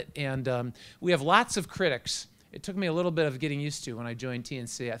on it, and we have lots of critics. It took me a little bit of getting used to when I joined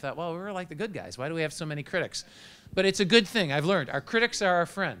TNC. I thought, well, we're like the good guys. Why do we have so many critics? But it's a good thing. I've learned our critics are our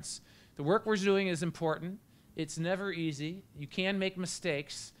friends. The work we're doing is important. It's never easy. You can make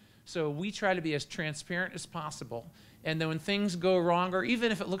mistakes. So we try to be as transparent as possible. And then when things go wrong, or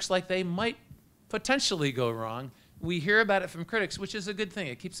even if it looks like they might potentially go wrong, we hear about it from critics, which is a good thing.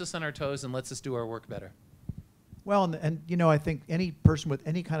 It keeps us on our toes and lets us do our work better. Well, and you know, I think any person with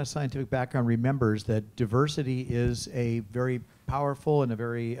any kind of scientific background remembers that diversity is a very powerful and a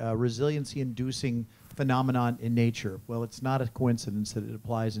very resiliency-inducing phenomenon in nature. Well, it's not a coincidence that it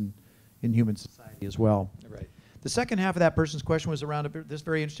applies in human society as well. Right. The second half of that person's question was around this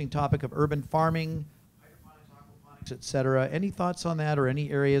very interesting topic of urban farming, hydroponics, aquaponics, et cetera. Any thoughts on that, or any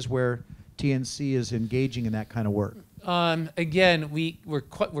areas where TNC is engaging in that kind of work? Again, we're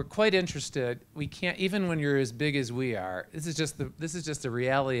quite interested. We can't, even when you're as big as we are. This is just the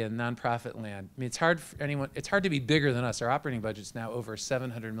reality in nonprofit land. I mean, it's hard for anyone. It's hard to be bigger than us. Our operating budget's now over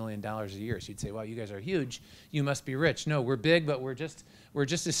 $700 million a year. So you'd say, "Wow, you guys are huge. You must be rich." No, we're big, but we're just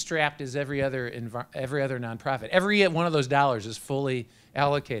as strapped as every other nonprofit. Every one of those dollars is fully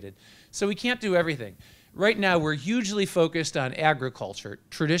allocated. So we can't do everything. Right now, we're hugely focused on agriculture,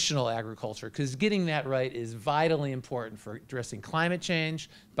 traditional agriculture, because getting that right is vitally important for addressing climate change,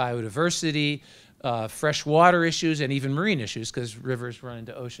 biodiversity, fresh water issues, and even marine issues, because rivers run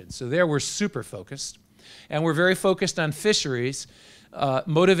into oceans. So there we're super focused. And we're very focused on fisheries,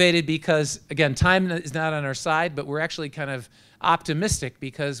 motivated because, again, time is not on our side, but we're actually kind of optimistic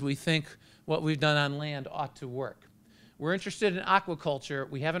because we think what we've done on land ought to work. We're interested in aquaculture.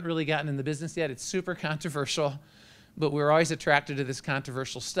 We haven't really gotten in the business yet. It's super controversial, but we're always attracted to this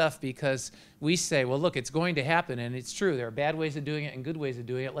controversial stuff because we say, well, look, it's going to happen, and it's true. There are bad ways of doing it and good ways of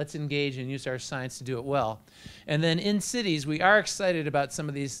doing it. Let's engage and use our science to do it well. And then in cities, we are excited about some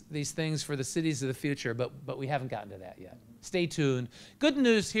of these things for the cities of the future, but we haven't gotten to that yet. Stay tuned. Good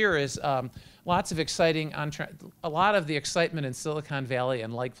news here is lots of exciting, a lot of the excitement in Silicon Valley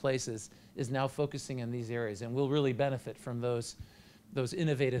and like places is now focusing on these areas, and we'll really benefit from those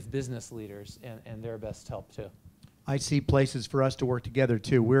innovative business leaders and their best help too. I see places for us to work together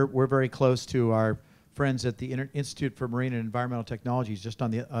too. We're very close to our friends at the Institute for Marine and Environmental Technologies, just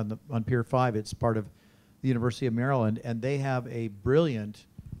on Pier 5. It's part of the University of Maryland, and they have a brilliant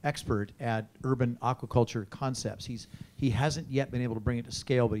expert at urban aquaculture concepts. He hasn't yet been able to bring it to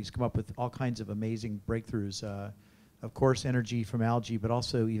scale, but he's come up with all kinds of amazing breakthroughs. Of course, energy from algae, but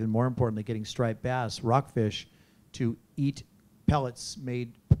also, even more importantly, getting striped bass, rockfish, to eat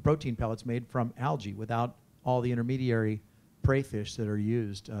protein pellets made from algae without all the intermediary prey fish that are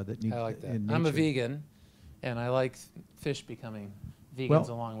used that need. I like that. In nature. I'm a vegan, and I like fish becoming vegans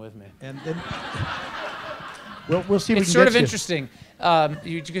along with me. And then we'll see. It's sort of interesting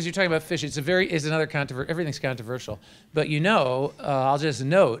because you're talking about fish. It's another controversial. Everything's controversial, but I'll just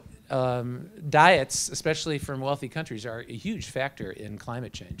note. Diets, especially from wealthy countries, are a huge factor in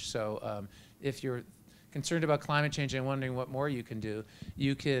climate change. So if you're concerned about climate change and wondering what more you can do,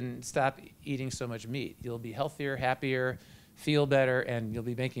 you can stop eating so much meat. You'll be healthier, happier, feel better, and you'll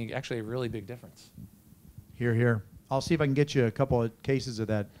be making actually a really big difference. Hear, hear. I'll see if I can get you a couple of cases of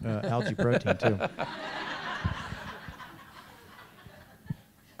that algae protein, too.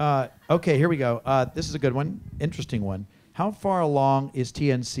 Okay, here we go. This is a good one, interesting one. How far along is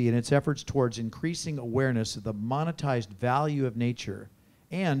TNC in its efforts towards increasing awareness of the monetized value of nature?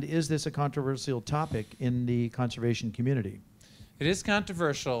 And is this a controversial topic in the conservation community? It is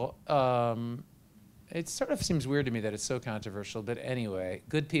controversial. It sort of seems weird to me that it's so controversial, but anyway,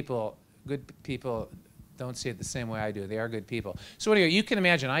 good people don't see it the same way I do. They are good people. So anyway, you can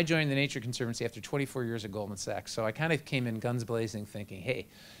imagine I joined the Nature Conservancy after 24 years at Goldman Sachs, so I kind of came in guns blazing thinking, hey,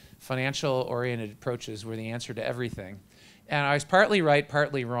 financial-oriented approaches were the answer to everything. And I was partly right,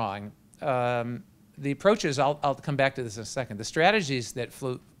 partly wrong. The approaches, I'll come back to this in a second. The strategies that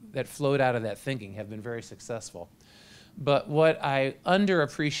flowed out of that thinking have been very successful. But what I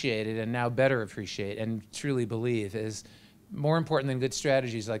underappreciated and now better appreciate and truly believe is more important than good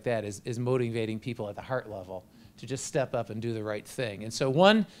strategies like that is motivating people at the heart level to just step up and do the right thing. And so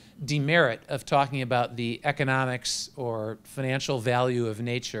one demerit of talking about the economics or financial value of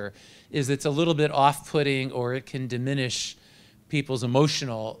nature is it's a little bit off-putting, or it can diminish people's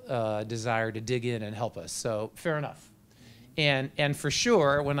emotional desire to dig in and help us. So fair enough. And for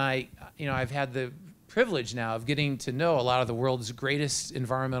sure, when I've had the privilege now of getting to know a lot of the world's greatest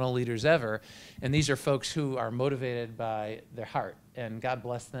environmental leaders ever, and these are folks who are motivated by their heart, and God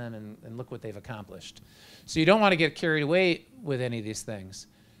bless them, and look what they've accomplished. So you don't want to get carried away with any of these things.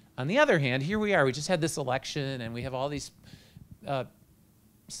 On the other hand, here we are. We just had this election, and we have all these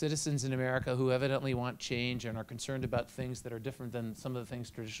citizens in America who evidently want change and are concerned about things that are different than some of the things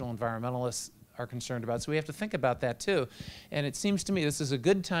traditional environmentalists are concerned about. So we have to think about that too. And it seems to me this is a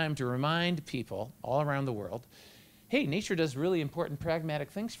good time to remind people all around the world, hey, nature does really important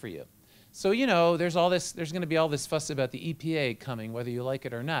pragmatic things for you. So, there's going to be all this fuss about the EPA coming, whether you like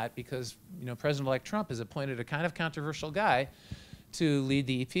it or not, because, President-elect Trump has appointed a kind of controversial guy to lead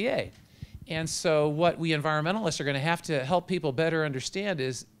the EPA. And so what we environmentalists are going to have to help people better understand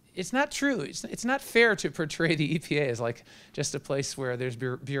is it's not true. It's not fair to portray the EPA as like just a place where there's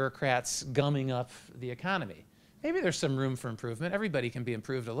bureaucrats gumming up the economy. Maybe there's some room for improvement. Everybody can be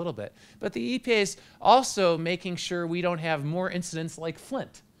improved a little bit. But the EPA is also making sure we don't have more incidents like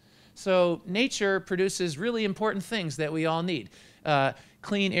Flint. So nature produces really important things that we all need.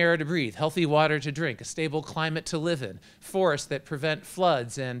 Clean air to breathe, healthy water to drink, a stable climate to live in, forests that prevent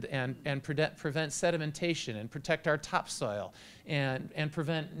floods and prevent sedimentation and protect our topsoil, and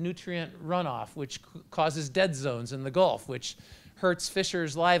prevent nutrient runoff, which causes dead zones in the Gulf, which hurts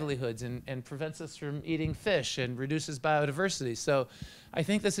fishers' livelihoods and prevents us from eating fish and reduces biodiversity. So I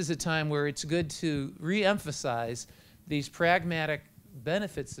think this is a time where it's good to re-emphasize these pragmatic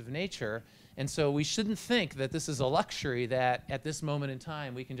benefits of nature. And so we shouldn't think that this is a luxury that at this moment in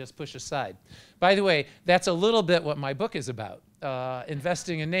time we can just push aside. By the way, that's a little bit what my book is about,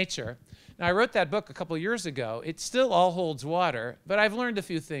 investing in nature. Now, I wrote that book a couple years ago. It still all holds water, but I've learned a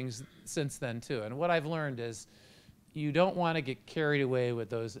few things since then too. And what I've learned is you don't want to get carried away with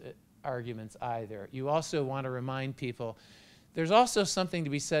those arguments either. You also want to remind people there's also something to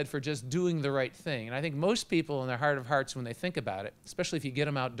be said for just doing the right thing. And I think most people in their heart of hearts, when they think about it, especially if you get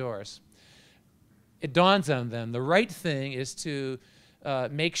them outdoors, it dawns on them the right thing is to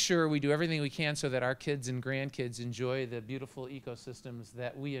make sure we do everything we can so that our kids and grandkids enjoy the beautiful ecosystems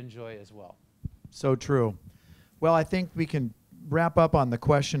that we enjoy as well. So true. Well, I think we can wrap up on the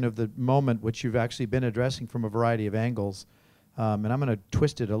question of the moment, which you've actually been addressing from a variety of angles. And I'm going to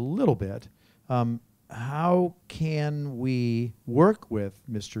twist it a little bit. How can we work with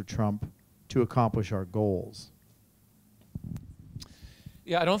Mr. Trump to accomplish our goals?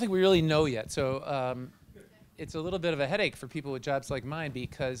 Yeah, I don't think we really know yet. So it's a little bit of a headache for people with jobs like mine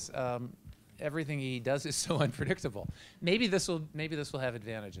because everything he does is so unpredictable. Maybe this will have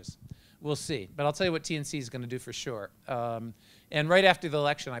advantages. We'll see. But I'll tell you what TNC is going to do for sure. And right after the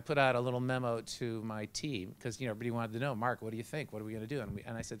election, I put out a little memo to my team because everybody wanted to know, Mark, what do you think? What are we going to do?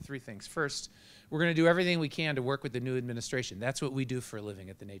 And I said three things. First, we're going to do everything we can to work with the new administration. That's what we do for a living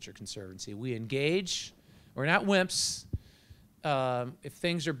at the Nature Conservancy. We engage. We're not wimps. If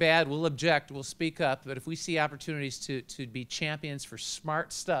things are bad, we'll object, we'll speak up, but if we see opportunities to be champions for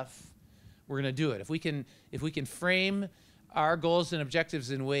smart stuff, we're going to do it. If we can frame our goals and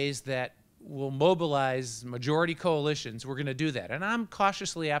objectives in ways that will mobilize majority coalitions, we're going to do that. And I'm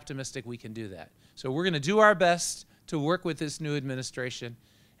cautiously optimistic we can do that. So we're going to do our best to work with this new administration.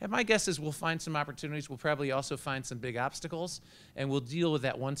 And my guess is we'll find some opportunities. We'll probably also find some big obstacles, and we'll deal with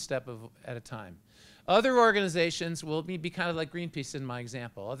that one step at a time. Other organizations will be kind of like Greenpeace in my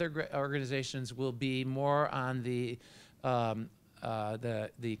example. Other organizations will be more on the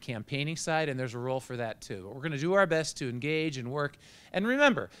campaigning side, and there's a role for that too. We're going to do our best to engage and work. And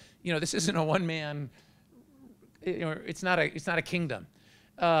remember, this isn't a one-man. It's not a kingdom.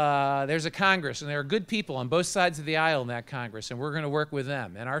 There's a Congress, and there are good people on both sides of the aisle in that Congress, and we're going to work with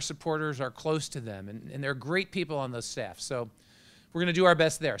them. And our supporters are close to them, and they're great people on those staff. So we're going to do our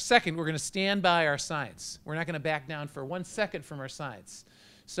best there. Second, we're going to stand by our science. We're not going to back down for 1 second from our science.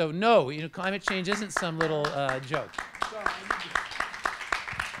 So no, climate change isn't some little joke.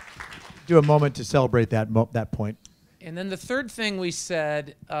 Do a moment to celebrate that point. And then the third thing we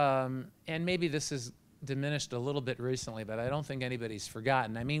said, and maybe this has diminished a little bit recently, but I don't think anybody's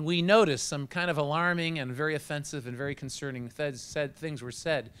forgotten. I mean, we noticed some kind of alarming and very offensive and very concerning things were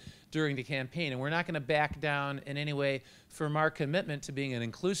said during the campaign, and we're not going to back down in any way from our commitment to being an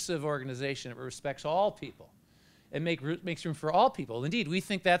inclusive organization that respects all people and makes room for all people. Indeed, we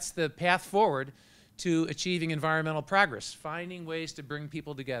think that's the path forward to achieving environmental progress, finding ways to bring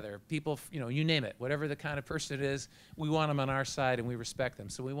people together. People, you name it, whatever the kind of person it is, we want them on our side and we respect them.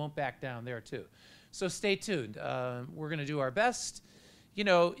 So we won't back down there too. So stay tuned. We're going to do our best.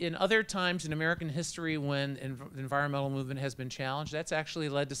 In other times in American history when the environmental movement has been challenged, that's actually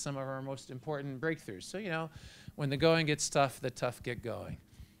led to some of our most important breakthroughs. So, when the going gets tough, the tough get going.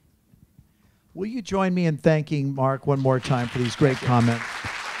 Will you join me in thanking Mark one more time for these great comments?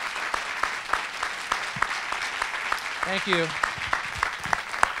 Thank you.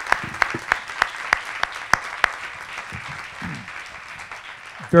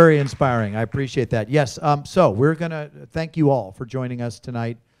 Very inspiring. I appreciate that. Yes, so we're going to thank you all for joining us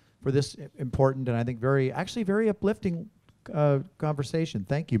tonight for this important and I think very uplifting conversation.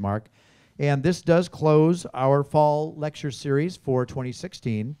 Thank you, Mark. And this does close our fall lecture series for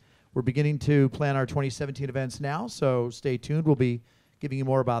 2016. We're beginning to plan our 2017 events now, so stay tuned. We'll be giving you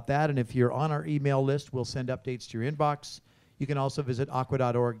more about that. And if you're on our email list, we'll send updates to your inbox. You can also visit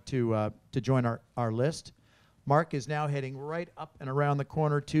aqua.org to join our list. Mark is now heading right up and around the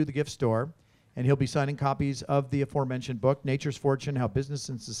corner to the gift store, and he'll be signing copies of the aforementioned book, Nature's Fortune, How Business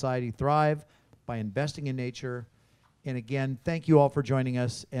and Society Thrive by Investing in Nature. And again, thank you all for joining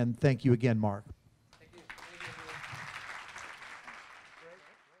us, and thank you again, Mark.